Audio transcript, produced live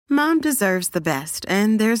Mom deserves the best,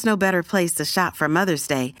 and there's no better place to shop for Mother's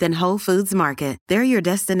Day than Whole Foods Market. They're your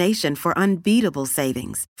destination for unbeatable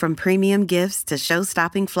savings, from premium gifts to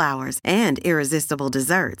show-stopping flowers and irresistible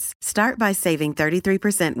desserts. Start by saving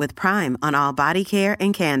 33% with Prime on all body care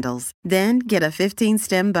and candles. Then get a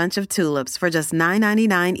 15-stem bunch of tulips for just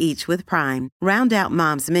 $9.99 each with Prime. Round out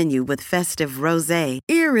Mom's menu with festive rosé,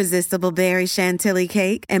 irresistible berry chantilly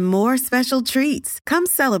cake, and more special treats. Come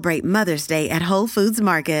celebrate Mother's Day at Whole Foods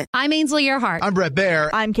Market. I'm Ainsley Earhart. I'm Brett Baer.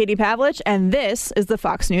 I'm Katie Pavlich, and this is the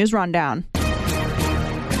Fox News Rundown.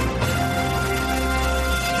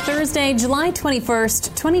 Thursday, July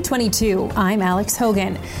 21st, 2022. I'm Alex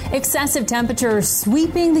Hogan. Excessive temperatures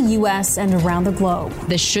sweeping the U.S. and around the globe.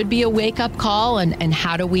 This should be a wake-up call, and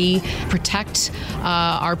how do we protect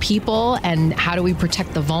our people, and how do we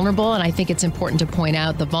protect the vulnerable? And I think it's important to point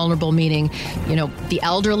out the vulnerable meaning, the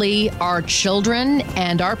elderly, our children,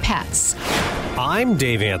 and our pets. I'm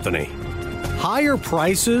Dave Anthony. Higher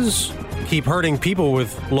prices keep hurting people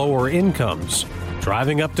with lower incomes,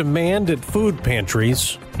 driving up demand at food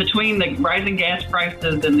pantries. Between the rising gas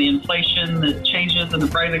prices and the inflation, the changes in the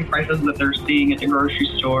rising prices that they're seeing at the grocery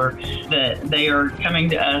store, that they are coming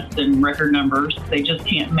to us in record numbers. They just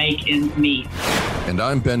can't make ends meet. And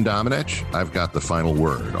I'm Ben Domenech. I've got the final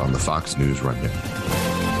word on the Fox News Rundown.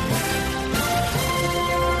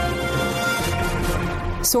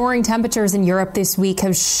 Soaring temperatures in Europe this week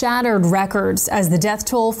have shattered records as the death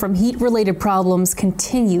toll from heat-related problems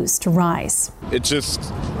continues to rise. It's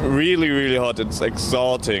just really, really hot. It's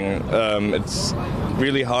exhausting. It's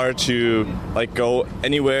really hard to go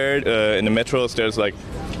anywhere. In the metros, there's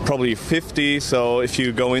probably 50. So if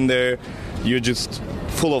you go in there, you're just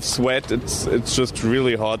full of sweat. It's just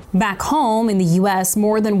really hot. Back home in the U.S.,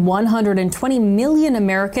 more than 120 million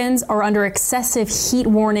Americans are under excessive heat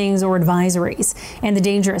warnings or advisories, and the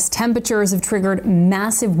dangerous temperatures have triggered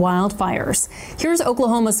massive wildfires. Here's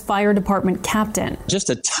Oklahoma's fire department captain. Just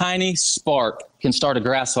a tiny spark can start a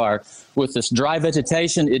grass fire. With this dry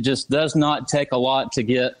vegetation, it just does not take a lot to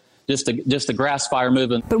get just the grass fire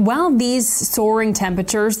moving. But while these soaring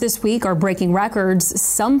temperatures this week are breaking records,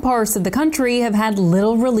 some parts of the country have had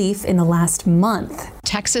little relief in the last month.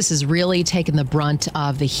 Texas has really taken the brunt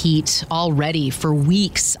of the heat already for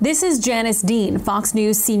weeks. This is Janice Dean, Fox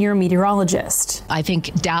News senior meteorologist. I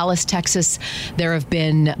think Dallas, Texas, there have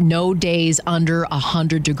been no days under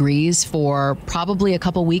 100 degrees for probably a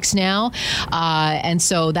couple weeks now. And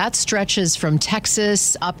so that stretches from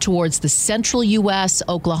Texas up towards the central U.S.,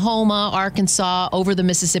 Oklahoma, Arkansas, over the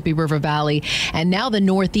Mississippi River Valley, and now the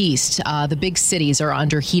Northeast. The big cities are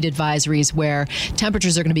under heat advisories where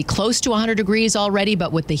temperatures are going to be close to 100 degrees already,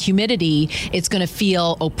 but with the humidity, it's going to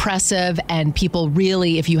feel oppressive, and people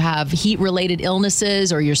really, if you have heat-related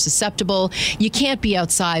illnesses or you're susceptible, you can't be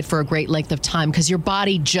outside for a great length of time because your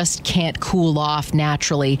body just can't cool off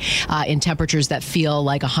naturally in temperatures that feel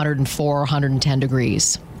like 104 or 110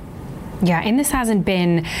 degrees. Yeah, and this hasn't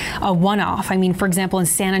been a one-off. I mean, for example, in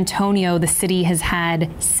San Antonio, the city has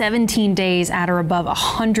had 17 days at or above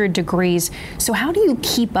 100 degrees. So how do you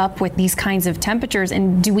keep up with these kinds of temperatures?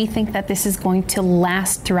 And do we think that this is going to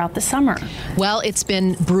last throughout the summer? Well, it's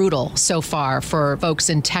been brutal so far for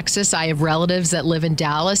folks in Texas. I have relatives that live in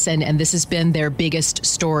Dallas, and this has been their biggest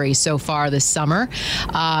story so far this summer.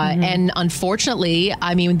 And unfortunately,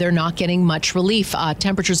 I mean, they're not getting much relief.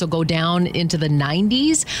 Temperatures will go down into the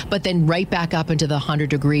 90s, but then right back up into the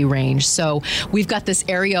 100-degree range. So we've got this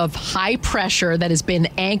area of high pressure that has been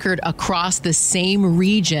anchored across the same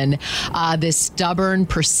region, this stubborn,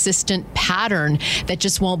 persistent pattern that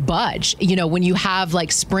just won't budge. You know, when you have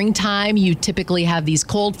springtime, you typically have these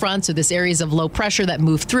cold fronts or this areas of low pressure that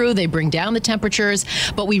move through. They bring down the temperatures,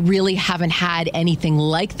 but we really haven't had anything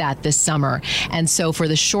like that this summer. And so for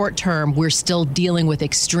the short term, we're still dealing with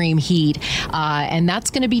extreme heat, and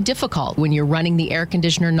that's going to be difficult when you're running the air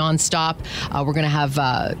conditioner nonstop. We're going to have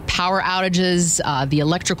power outages. The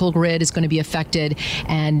electrical grid is going to be affected.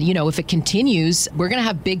 And, if it continues, we're going to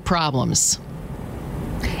have big problems.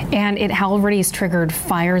 And it already has triggered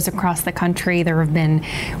fires across the country. There have been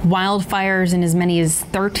wildfires in as many as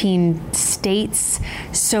 13 states.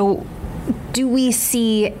 So do we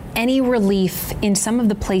see any relief in some of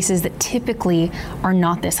the places that typically are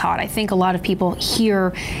not this hot? I think a lot of people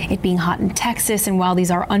hear it being hot in Texas, and while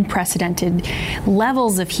these are unprecedented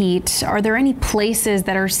levels of heat, are there any places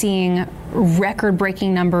that are seeing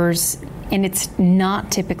record-breaking numbers and it's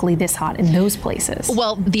not typically this hot in those places.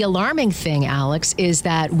 Well, the alarming thing, Alex, is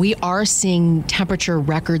that we are seeing temperature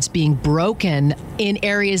records being broken in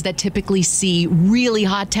areas that typically see really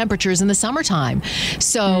hot temperatures in the summertime.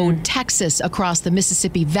 So Texas, across the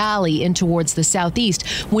Mississippi Valley in towards the southeast,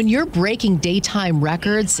 when you're breaking daytime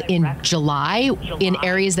records in July in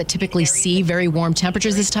areas that typically see very warm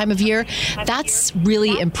temperatures this time of year, that's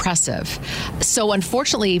really impressive. So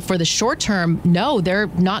unfortunately, for the short term, no, they're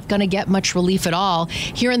not going to get much relief at all.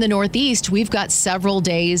 Here in the Northeast, we've got several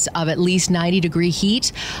days of at least 90-degree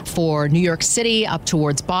heat for New York City up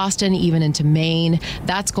towards Boston, even into Maine.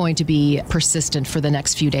 That's going to be persistent for the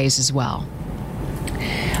next few days as well.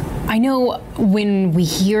 I know when we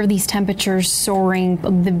hear these temperatures soaring,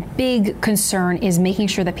 the big concern is making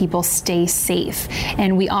sure that people stay safe.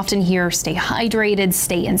 And we often hear stay hydrated,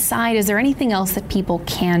 stay inside. Is there anything else that people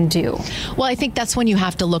can do? Well, I think that's when you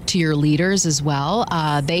have to look to your leaders as well.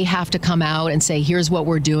 They have to come out and say, here's what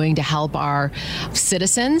we're doing to help our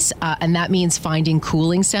citizens. And that means finding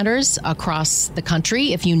cooling centers across the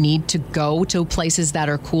country. If you need to go to places that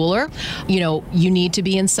are cooler, you need to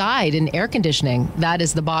be inside in air conditioning. That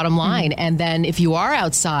is the bottom line. And then if you are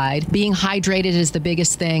outside, being hydrated is the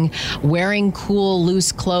biggest thing, wearing cool,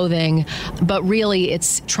 loose clothing. But really,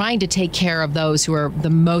 it's trying to take care of those who are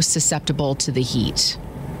the most susceptible to the heat.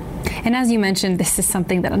 And as you mentioned, this is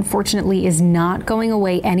something that unfortunately is not going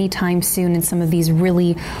away anytime soon in some of these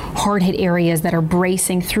really hard-hit areas that are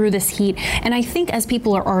bracing through this heat. And I think as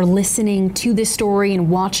people are listening to this story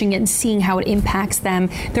and watching it and seeing how it impacts them,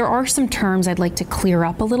 there are some terms I'd like to clear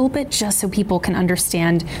up a little bit just so people can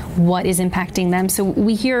understand what is impacting them. So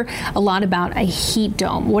we hear a lot about a heat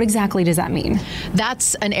dome. What exactly does that mean?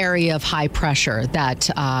 That's an area of high pressure that,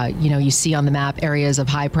 you see on the map, areas of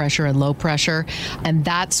high pressure and low pressure. And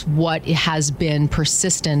that's what has been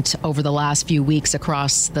persistent over the last few weeks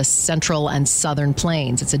across the central and southern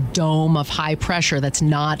plains. It's a dome of high pressure that's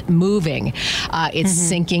not moving. It's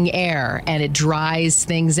sinking air, and it dries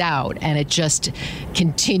things out, and it just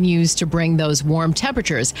continues to bring those warm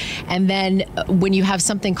temperatures. And then when you have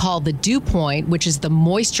something called the dew point, which is the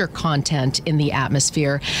moisture content in the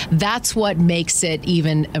atmosphere, that's what makes it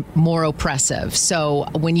even more oppressive. So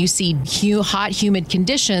when you see hot, humid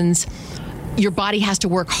conditions, your body has to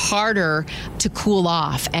work harder to cool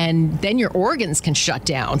off, and then your organs can shut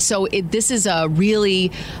down. So this is a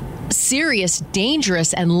really serious,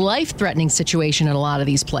 dangerous, and life-threatening situation in a lot of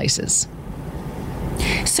these places.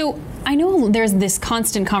 So I know there's this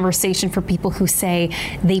constant conversation for people who say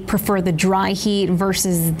they prefer the dry heat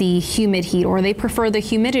versus the humid heat, or they prefer the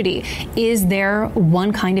humidity. Is there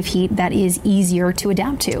one kind of heat that is easier to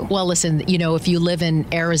adapt to? Well, listen, if you live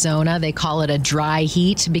in Arizona, they call it a dry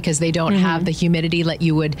heat because they don't have the humidity that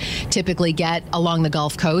you would typically get along the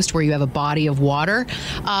Gulf Coast where you have a body of water.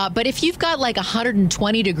 But if you've got like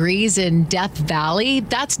 120 degrees in Death Valley,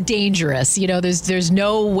 that's dangerous. There's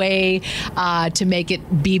no way to make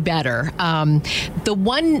it be better. The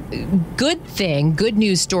one good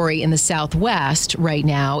news story in the Southwest right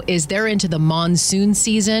now is they're into the monsoon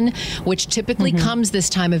season, which typically comes this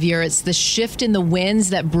time of year. It's the shift in the winds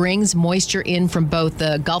that brings moisture in from both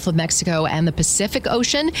the Gulf of Mexico and the Pacific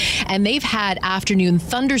Ocean. And they've had afternoon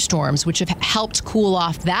thunderstorms, which have helped cool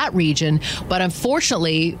off that region. But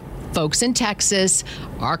unfortunately, folks in Texas,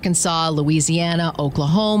 Arkansas, Louisiana,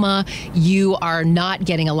 Oklahoma, you are not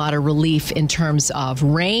getting a lot of relief in terms of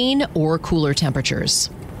rain or cooler temperatures.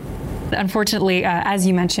 Unfortunately, as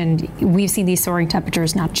you mentioned, we've seen these soaring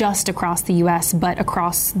temperatures not just across the U.S., but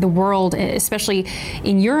across the world, especially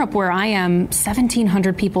in Europe, where I am.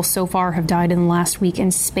 1,700 people so far have died in the last week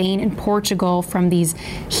in Spain and Portugal from these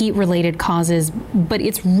heat-related causes. But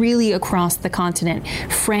it's really across the continent.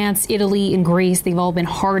 France, Italy, and Greece, they've all been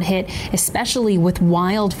hard hit, especially with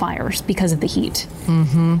wildfires because of the heat.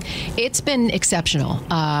 It's been exceptional.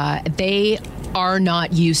 They are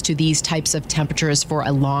not used to these types of temperatures for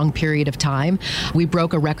a long period of time. We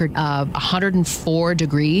broke a record of 104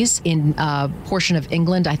 degrees in a portion of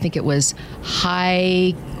England. I think it was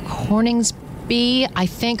High Corningsby. I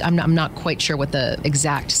think I'm not quite sure what the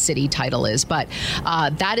exact city title is, but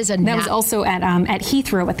that is that was also at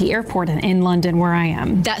Heathrow at the airport in London, where I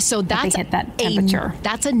am. That's they hit that temperature.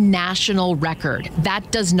 That's a national record.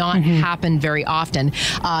 That does not happen very often.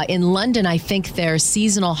 In London, I think their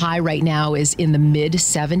seasonal high right now is in the mid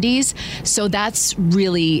 70s. So that's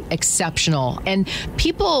really exceptional. And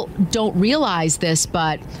people don't realize this,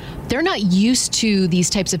 but they're not used to these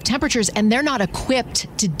types of temperatures, and they're not equipped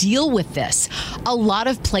to deal with this. A lot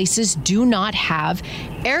of places do not have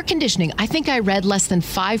air conditioning. I think I read less than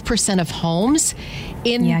 5% of homes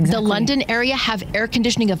in the London area have air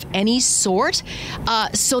conditioning of any sort.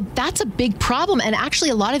 So that's a big problem. And actually,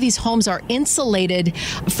 a lot of these homes are insulated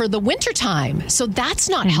for the wintertime. So that's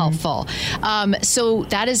not helpful. So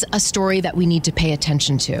that is a story that we need to pay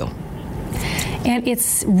attention to. And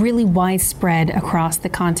it's really widespread across the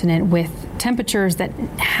continent with temperatures that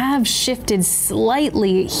have shifted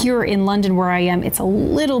slightly. Here in London, where I am, it's a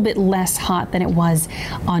little bit less hot than it was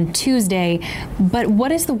on Tuesday. But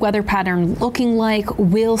what is the weather pattern looking like?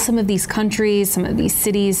 Will some of these countries, some of these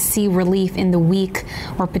cities see relief in the week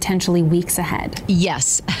or potentially weeks ahead?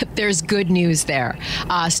 Yes, there's good news there.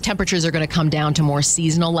 Temperatures are going to come down to more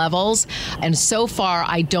seasonal levels. And so far,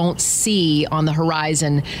 I don't see on the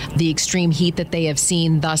horizon the extreme heat that they have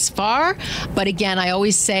seen thus far. But again, I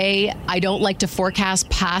always say I don't like to forecast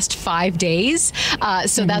past 5 days.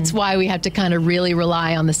 So that's why we have to kind of really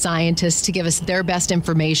rely on the scientists to give us their best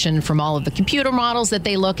information from all of the computer models that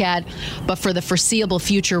they look at. But for the foreseeable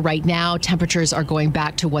future right now, temperatures are going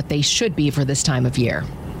back to what they should be for this time of year.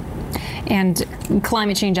 And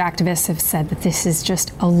climate change activists have said that this is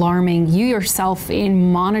just alarming. You yourself,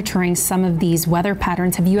 in monitoring some of these weather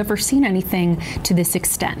patterns, have you ever seen anything to this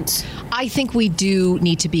extent? I think we do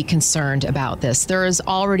need to be concerned about this. There is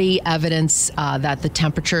already evidence that the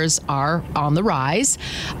temperatures are on the rise.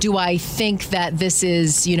 Do I think that this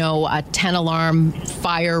is, a 10-alarm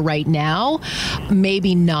fire right now?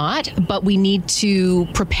 Maybe not, but we need to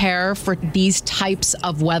prepare for these types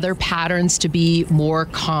of weather patterns to be more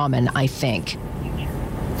common, I think.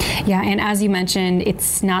 Yeah, and as you mentioned,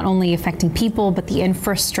 it's not only affecting people, but the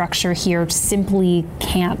infrastructure here simply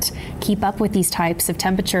can't keep up with these types of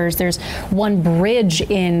temperatures. There's one bridge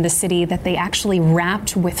in the city that they actually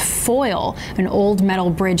wrapped with foil, an old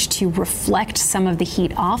metal bridge, to reflect some of the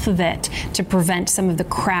heat off of it to prevent some of the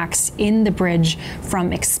cracks in the bridge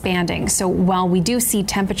from expanding. So while we do see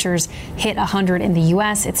temperatures hit 100 in the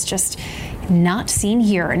U.S., it's just not seen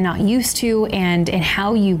here, not used to, and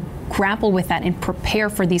how you grapple with that and prepare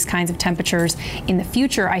for these kinds of temperatures in the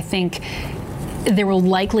future. I think there will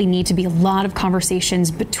likely need to be a lot of conversations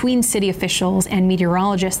between city officials and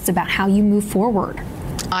meteorologists about how you move forward.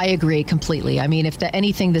 I agree completely. I mean, if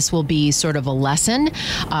anything, this will be sort of a lesson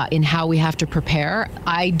in how we have to prepare.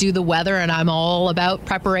 I do the weather and I'm all about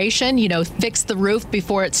preparation, fix the roof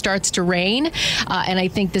before it starts to rain. And I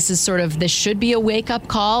think this should be a wake-up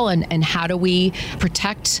call, and how do we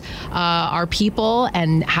protect our people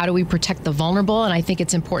and how do we protect the vulnerable? And I think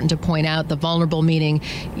it's important to point out the vulnerable meaning,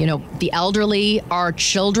 the elderly, our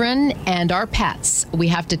children, and our pets. We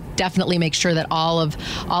have to definitely make sure that all of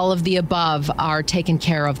the above are taken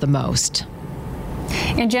care of the most.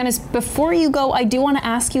 And Janice, before you go, I do want to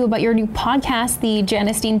ask you about your new podcast, the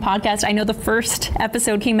Janice Dean Podcast. I know the first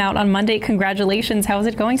episode came out on Monday. Congratulations. How is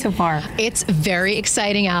it going so far? It's very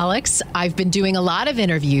exciting, Alex. I've been doing a lot of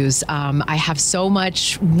interviews. I have so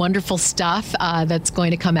much wonderful stuff that's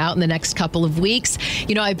going to come out in the next couple of weeks.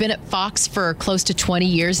 I've been at Fox for close to 20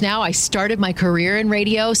 years now. I started my career in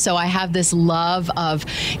radio, so I have this love of,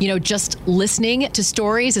 just listening to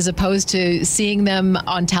stories as opposed to seeing them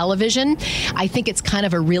on television. I think it's kind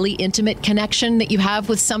of a really intimate connection that you have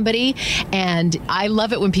with somebody. And I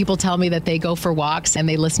love it when people tell me that they go for walks and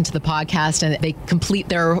they listen to the podcast and they complete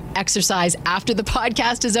their exercise after the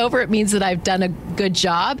podcast is over. It means that I've done a good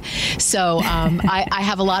job. So I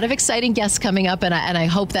have a lot of exciting guests coming up, and I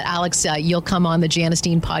hope that, Alex, you'll come on the Janice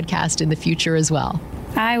Dean podcast in the future as well.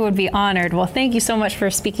 I would be honored. Well, thank you so much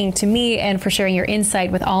for speaking to me and for sharing your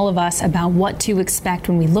insight with all of us about what to expect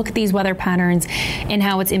when we look at these weather patterns and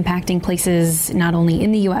how it's impacting places not only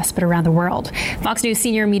in the U.S. but around the world. Fox News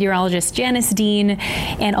senior meteorologist Janice Dean,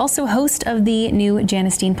 and also host of the new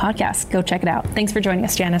Janice Dean podcast. Go check it out. Thanks for joining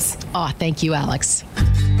us, Janice. Oh, thank you, Alex.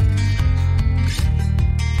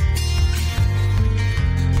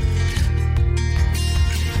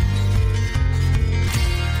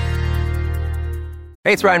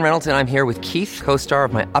 Hey, it's Ryan Reynolds, and I'm here with Keith, co-star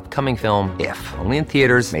of my upcoming film, If, only in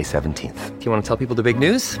theaters May 17th. Do you want to tell people the big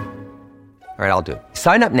news? All right, I'll do it.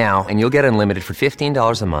 Sign up now and you'll get unlimited for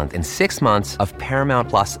 $15 a month and 6 months of Paramount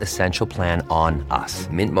Plus Essential Plan on us.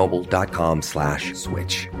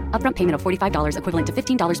 MintMobile.com/switch. Upfront payment of $45 equivalent to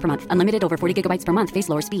 $15 per month. Unlimited over 40 gigabytes per month. Face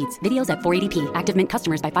lower speeds. Videos at 480p. Active Mint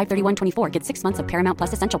customers by 531.24 get 6 months of Paramount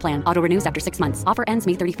Plus Essential Plan. Auto renews after 6 months. Offer ends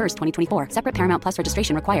May 31st, 2024. Separate Paramount Plus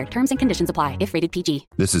registration required. Terms and conditions apply if rated PG.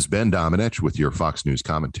 This is Ben Domenech with your Fox News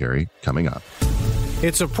commentary coming up.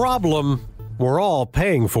 It's a problem we're all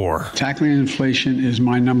paying for. Tackling inflation is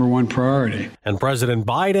my number one priority. And President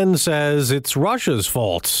Biden says it's Russia's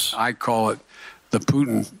fault. I call it the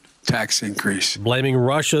Putin tax increase. Blaming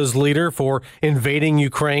Russia's leader for invading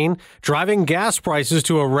Ukraine, driving gas prices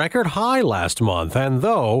to a record high last month. And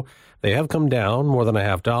though they have come down more than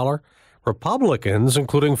 $0.50, Republicans,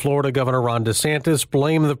 including Florida Governor Ron DeSantis,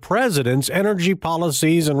 blame the president's energy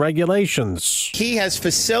policies and regulations. He has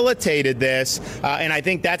facilitated this, and I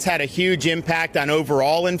think that's had a huge impact on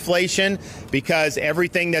overall inflation because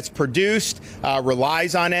everything that's produced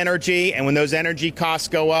relies on energy, and when those energy costs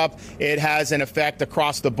go up, it has an effect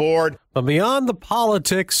across the board. But beyond the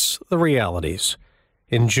politics, the realities.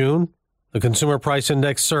 In June, the Consumer Price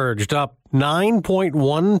Index surged up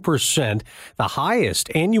 9.1%, the highest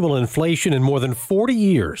annual inflation in more than 40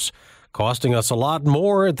 years, costing us a lot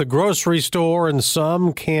more at the grocery store, and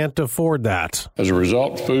some can't afford that. As a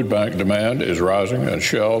result, food bank demand is rising and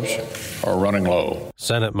shelves are running low.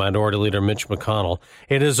 Senate Minority Leader Mitch McConnell.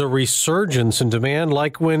 It is a resurgence in demand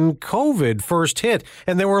like when COVID first hit,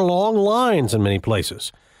 and there were long lines in many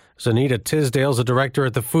places. Zanita Tisdale's a director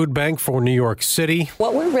at the Food Bank for New York City.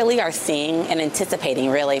 What we really are seeing and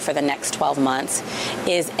anticipating really for the next 12 months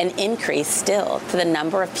is an increase still to the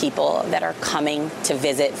number of people that are coming to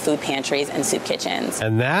visit food pantries and soup kitchens.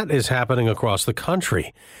 And that is happening across the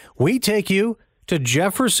country. We take you to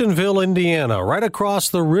Jeffersonville, Indiana, right across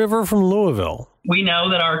the river from Louisville. We know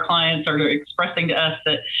that our clients are expressing to us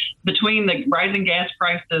that between the rising gas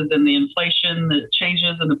prices and the inflation, the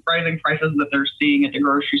changes in the rising prices that they're seeing at the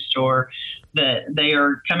grocery store, that they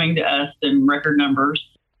are coming to us in record numbers.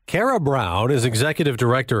 Kara Brown is executive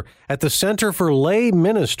director at the Center for Lay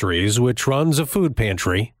Ministries, which runs a food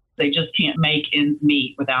pantry. They just can't make ends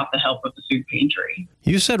meet without the help of the food pantry.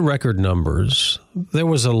 You said record numbers. There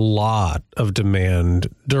was a lot of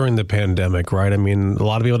demand during the pandemic, right? I mean, a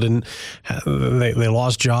lot of people they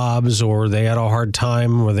lost jobs, or they had a hard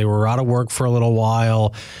time, or they were out of work for a little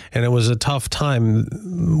while, and it was a tough time.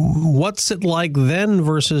 What's it like then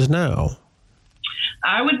versus now?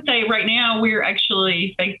 I would say right now we're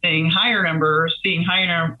actually facing higher numbers, seeing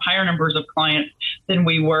higher numbers of clients than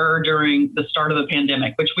we were during the start of the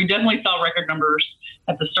pandemic, which we definitely saw record numbers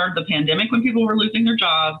at the start of the pandemic when people were losing their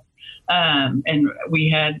jobs. And we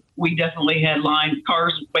definitely had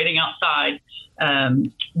cars waiting outside.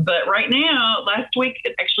 But right now, last week,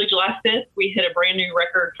 actually July 5th, we hit a brand new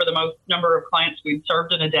record for the most number of clients we've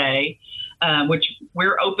served in a day. Which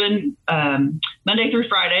we're open Monday through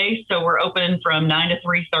Friday. So we're open from 9 to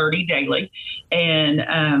 3:30 daily.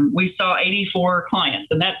 And we saw 84 clients,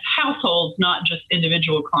 and that's households, not just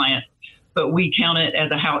individual clients, but we count it as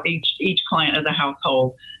each client as a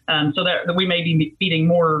household. So that we may be feeding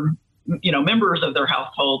more, members of their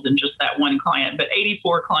household than just that one client, but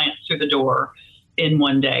 84 clients through the door in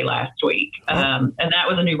one day last week. And that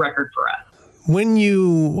was a new record for us. When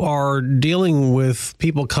you are dealing with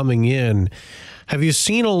people coming in, have you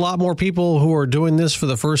seen a lot more people who are doing this for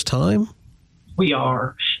the first time? We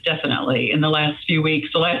are, definitely. In the last few weeks,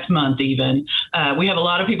 the last month even, we have a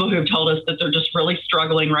lot of people who have told us that they're just really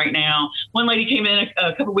struggling right now. One lady came in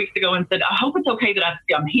a couple weeks ago and said, I hope it's okay that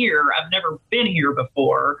I'm here. I've never been here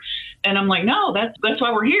before. And I'm like, no, that's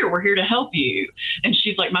why we're here. We're here to help you. And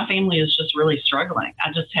she's like, my family is just really struggling.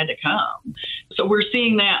 I just had to come. So we're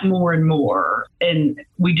seeing that more and more. And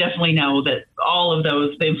we definitely know that all of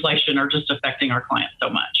the inflation are just affecting our clients so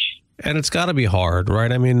much. And it's got to be hard,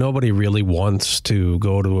 right? I mean, nobody really wants to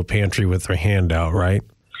go to a pantry with their hand out, right?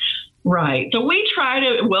 Right. So we try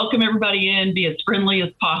to welcome everybody in, be as friendly as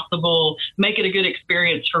possible, make it a good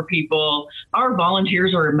experience for people. Our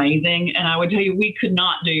volunteers are amazing. And I would tell you, we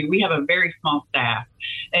have a very small staff,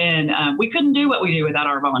 and we couldn't do what we do without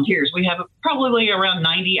our volunteers. We have probably around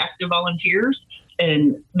 90 active volunteers,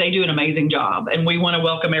 and they do an amazing job. And we want to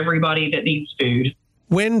welcome everybody that needs food.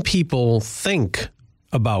 When people think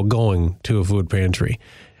about going to a food pantry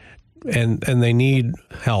and they need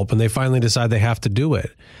help and they finally decide they have to do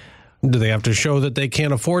it, do they have to show that they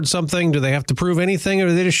can't afford something? Do they have to prove anything, or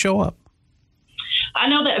do they just show up? I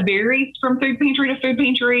know that varies from food pantry to food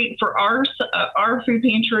pantry. For our food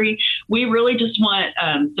pantry, we really just want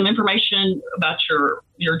some information about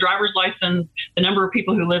your driver's license, the number of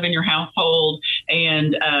people who live in your household,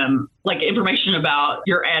 and information about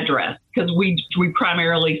your address, because we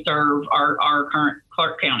primarily serve our current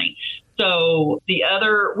Clark County. So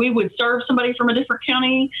we would serve somebody from a different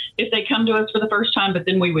county if they come to us for the first time, but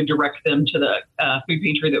then we would direct them to the food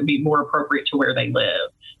pantry that would be more appropriate to where they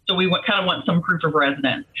live. So we kind of want some proof of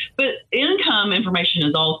residence. But income information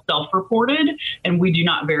is all self-reported, and we do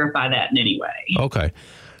not verify that in any way. Okay.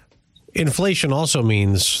 Inflation also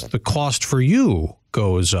means the cost for you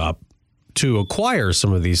goes up to acquire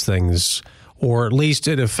some of these things, or at least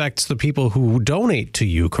it affects the people who donate to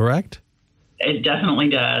you, correct? It definitely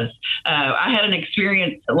does. I had an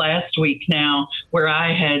experience last week now where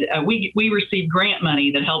I had, we received grant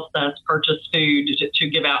money that helps us purchase food to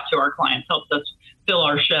give out to our clients, helps us fill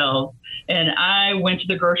our shelves. And I went to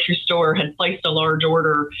the grocery store, had placed a large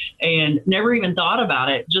order and never even thought about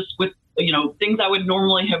it. Just with, things I would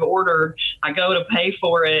normally have ordered, I go to pay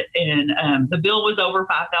for it and the bill was over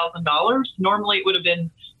 $5,000. Normally it would have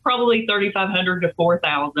been probably $3,500 to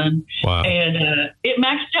 $4,000. Wow. And it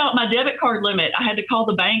maxed out my debit card limit. I had to call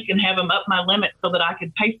the bank and have them up my limit so that I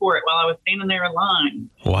could pay for it while I was standing there in line.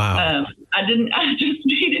 Wow.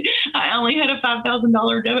 I only had a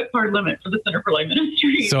 $5,000 debit card limit for the Center for Lay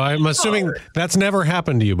Ministry. So I'm assuming that's never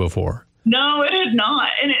happened to you before. No, it had not.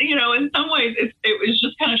 And, in some ways, it was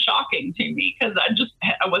just kind of shocking to me because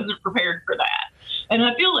I wasn't prepared for that. And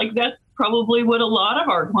I feel like that's probably what a lot of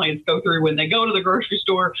our clients go through when they go to the grocery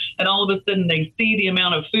store and all of a sudden they see the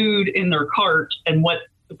amount of food in their cart and what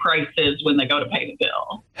the price is when they go to pay the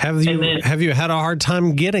bill. Have you had a hard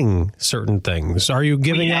time getting certain things? Are you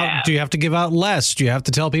giving out? Do you have to give out less? Do you have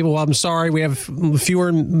to tell people, well, I'm sorry, we have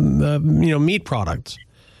fewer, meat products?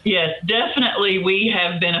 Yes, definitely. We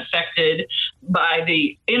have been affected by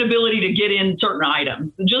the inability to get in certain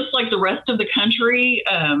items. Just like the rest of the country,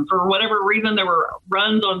 for whatever reason, there were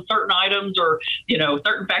runs on certain items or,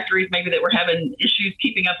 certain factories maybe that were having issues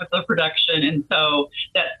keeping up with the production. And so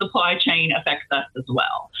that supply chain affects us as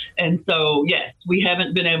well. And so, yes, we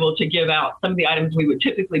haven't been able to give out some of the items we would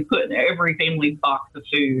typically put in every family's box of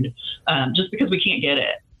food just because we can't get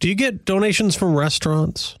it. Do you get donations from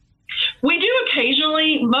restaurants? We do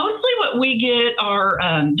occasionally. Mostly what we get are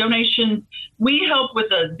donations. We help with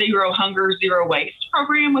the Zero Hunger, Zero Waste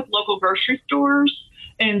program with local grocery stores.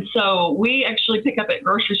 And so we actually pick up at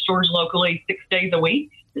grocery stores locally 6 days a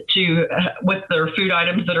week with their food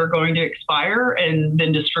items that are going to expire and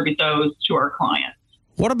then distribute those to our clients.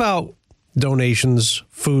 What about donations,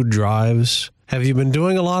 food drives? Have you been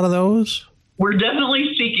doing a lot of those? We're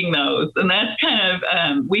definitely seeking those. And that's kind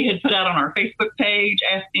of, we had put out on our Facebook page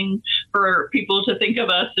asking for people to think of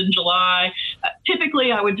us in July.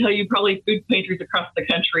 Typically, I would tell you probably food pantries across the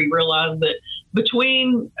country realize that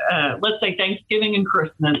between, let's say, Thanksgiving and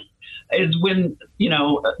Christmas is when,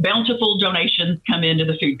 bountiful donations come into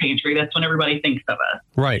the food pantry. That's when everybody thinks of us.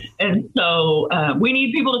 Right. And so we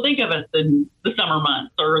need people to think of us in the summer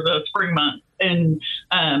months or the spring months and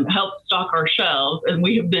help stock our shelves. And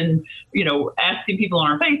we have been, asking people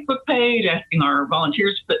on our Facebook page, asking our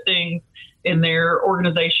volunteers to put things in their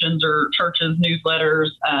organizations or churches, newsletters,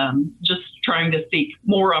 just trying to seek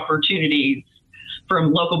more opportunities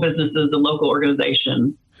from local businesses and local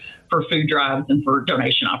organizations for food drives and for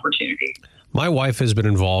donation opportunities. My wife has been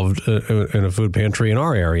involved in a food pantry in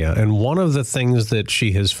our area, and one of the things that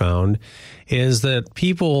she has found is that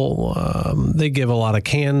people, they give a lot of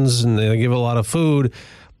cans and they give a lot of food,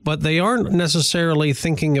 but they aren't necessarily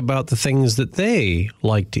thinking about the things that they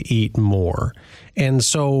like to eat more. And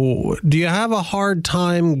so do you have a hard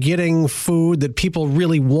time getting food that people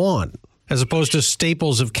really want, as opposed to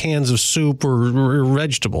staples of cans of soup or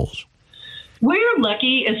vegetables? We're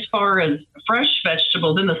lucky as far as fresh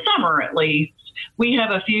vegetables in the summer, at least. We have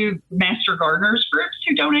a few Master Gardeners groups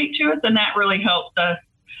who donate to us, and that really helps us.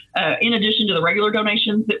 In addition to the regular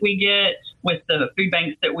donations that we get with the food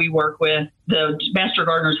banks that we work with, the Master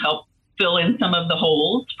Gardeners help fill in some of the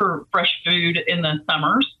holes for fresh food in the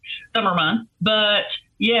summer months. But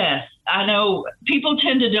yes, I know people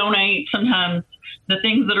tend to donate sometimes the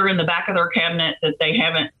things that are in the back of their cabinet that they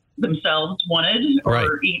haven't themselves wanted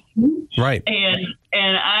or eaten. Right. And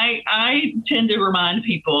I tend to remind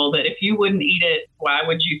people that if you wouldn't eat it, why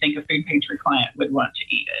would you think a food pantry client would want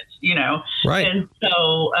to eat it? Right. And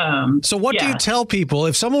so, so what do you tell people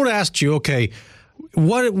if someone asked you, okay,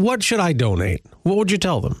 what should I donate? What would you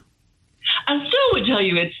tell them? I still would tell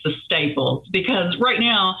you it's the staples, because right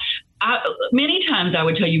now, many times I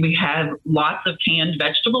would tell you we have lots of canned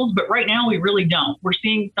vegetables, but right now we really don't. We're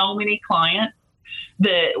seeing so many clients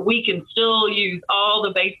that we can still use all the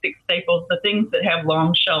basic staples, the things that have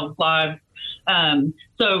long shelf lives.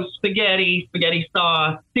 So spaghetti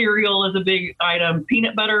sauce, cereal is a big item,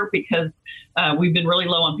 peanut butter, because we've been really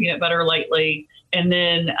low on peanut butter lately. And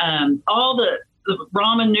then all the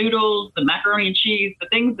ramen noodles, the macaroni and cheese, the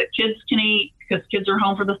things that kids can eat because kids are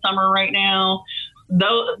home for the summer right now.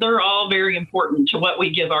 They're all very important to what we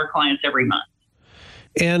give our clients every month.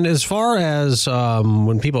 And as far as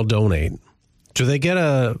when people donate, do they get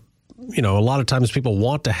a lot of times people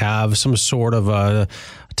want to have some sort of a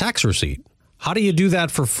tax receipt. How do you do that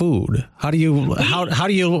for food? How do you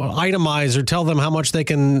itemize or tell them how much they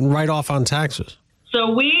can write off on taxes?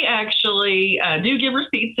 So we actually do give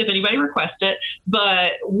receipts if anybody requests it,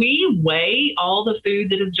 but we weigh all the food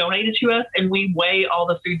that is donated to us, and we weigh all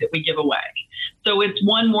the food that we give away. So it's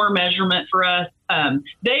one more measurement for us.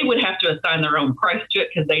 They would have to assign their own price to it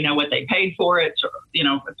because they know what they paid for it, as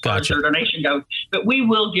far as their donation goes. But we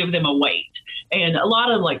will give them a weight. And a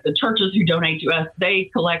lot of the churches who donate to us, they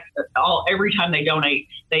collect every time they donate,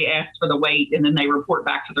 they ask for the weight, and then they report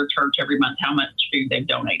back to their church every month how much food they've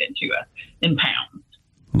donated to us in pounds.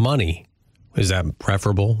 Money. Is that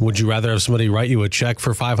preferable? Would you rather have somebody write you a check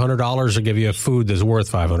for $500 or give you a food that's worth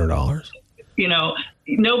 $500?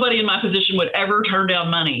 Nobody in my position would ever turn down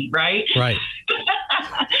money, right? Right.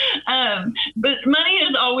 But money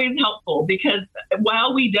is always helpful because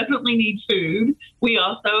while we definitely need food, we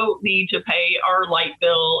also need to pay our light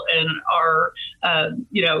bill and our,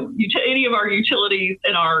 any of our utilities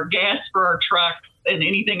and our gas for our trucks and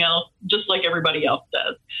anything else, just like everybody else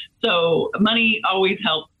does. So money always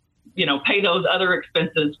helps, pay those other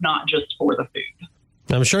expenses, not just for the food.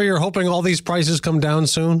 I'm sure you're hoping all these prices come down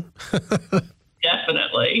soon.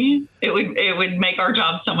 Definitely. It would make our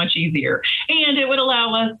job so much easier. And it would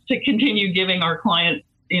allow us to continue giving our clients,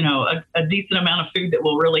 a decent amount of food that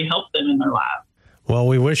will really help them in their lives. Well,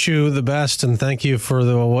 we wish you the best and thank you for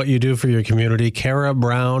what you do for your community. Kara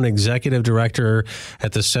Brown, Executive Director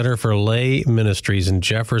at the Center for Lay Ministries in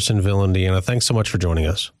Jeffersonville, Indiana. Thanks so much for joining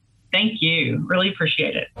us. Thank you. Really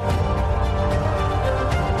appreciate it.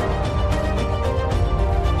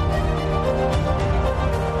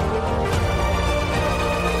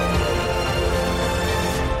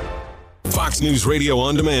 Fox News Radio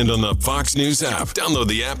on demand on the Fox News app. Download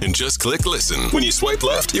the app and just click listen. When you swipe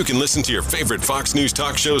left, you can listen to your favorite Fox News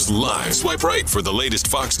talk shows live. Swipe right for the latest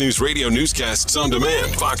Fox News Radio newscasts on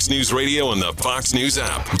demand. Fox News Radio on the Fox News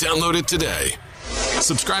app. Download it today.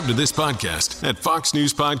 Subscribe to this podcast at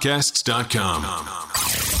foxnewspodcasts.com.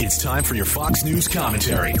 It's time for your Fox News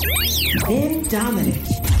commentary. Ben Domenech.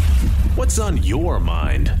 What's on your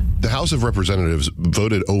mind? The House of Representatives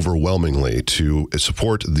voted overwhelmingly to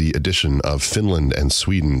support the addition of Finland and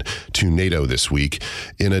Sweden to NATO this week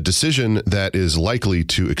in a decision that is likely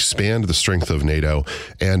to expand the strength of NATO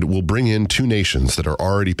and will bring in two nations that are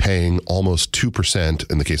already paying almost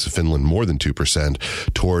 2%, in the case of Finland, more than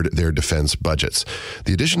 2%, toward their defense budgets.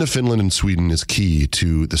 The addition of Finland and Sweden is key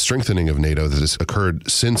to the strengthening of NATO that has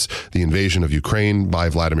occurred since the invasion of Ukraine by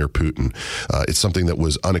Vladimir Putin. It's something that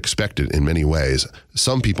was unexpected in many ways.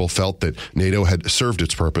 Some people felt that NATO had served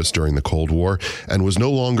its purpose during the Cold War and was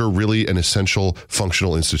no longer really an essential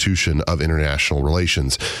functional institution of international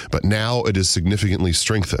relations. But now it is significantly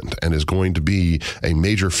strengthened and is going to be a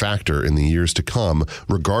major factor in the years to come,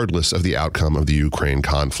 regardless of the outcome of the Ukraine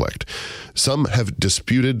conflict. Some have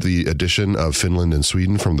disputed the addition of Finland and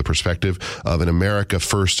Sweden from the perspective of an America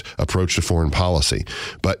First approach to foreign policy.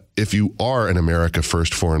 But if you are an America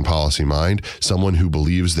First foreign policy mind, someone who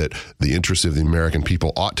believes that the interests of the American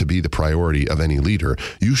people ought to be the priority of any leader,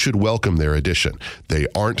 you should welcome their addition. They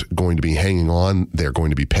aren't going to be hanging on. They're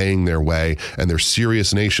going to be paying their way, and they're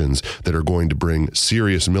serious nations that are going to bring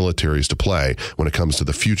serious militaries to play when it comes to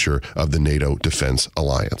the future of the NATO Defense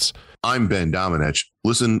Alliance. I'm Ben Domenech.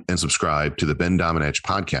 Listen and subscribe to the Ben Domenech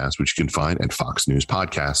podcast, which you can find at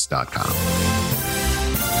foxnewspodcasts.com.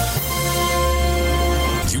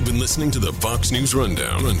 You've been listening to the Fox News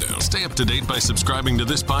Rundown. Stay up to date by subscribing to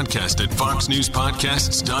this podcast at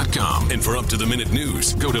foxnewspodcasts.com. And for up-to-the-minute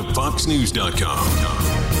news, go to foxnews.com.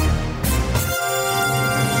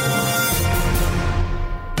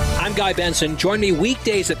 I'm Guy Benson. Join me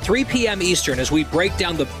weekdays at 3 p.m. Eastern as we break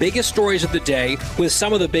down the biggest stories of the day with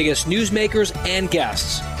some of the biggest newsmakers and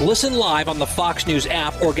guests. Listen live on the Fox News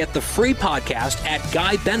app or get the free podcast at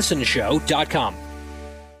GuyBensonShow.com.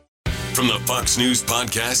 From the Fox News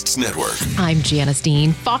Podcasts Network. I'm Janice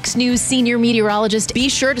Dean, Fox News senior meteorologist. Be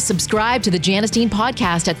sure to subscribe to the Janice Dean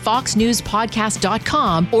podcast at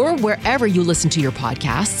foxnewspodcast.com or wherever you listen to your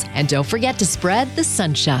podcasts. And don't forget to spread the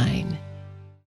sunshine.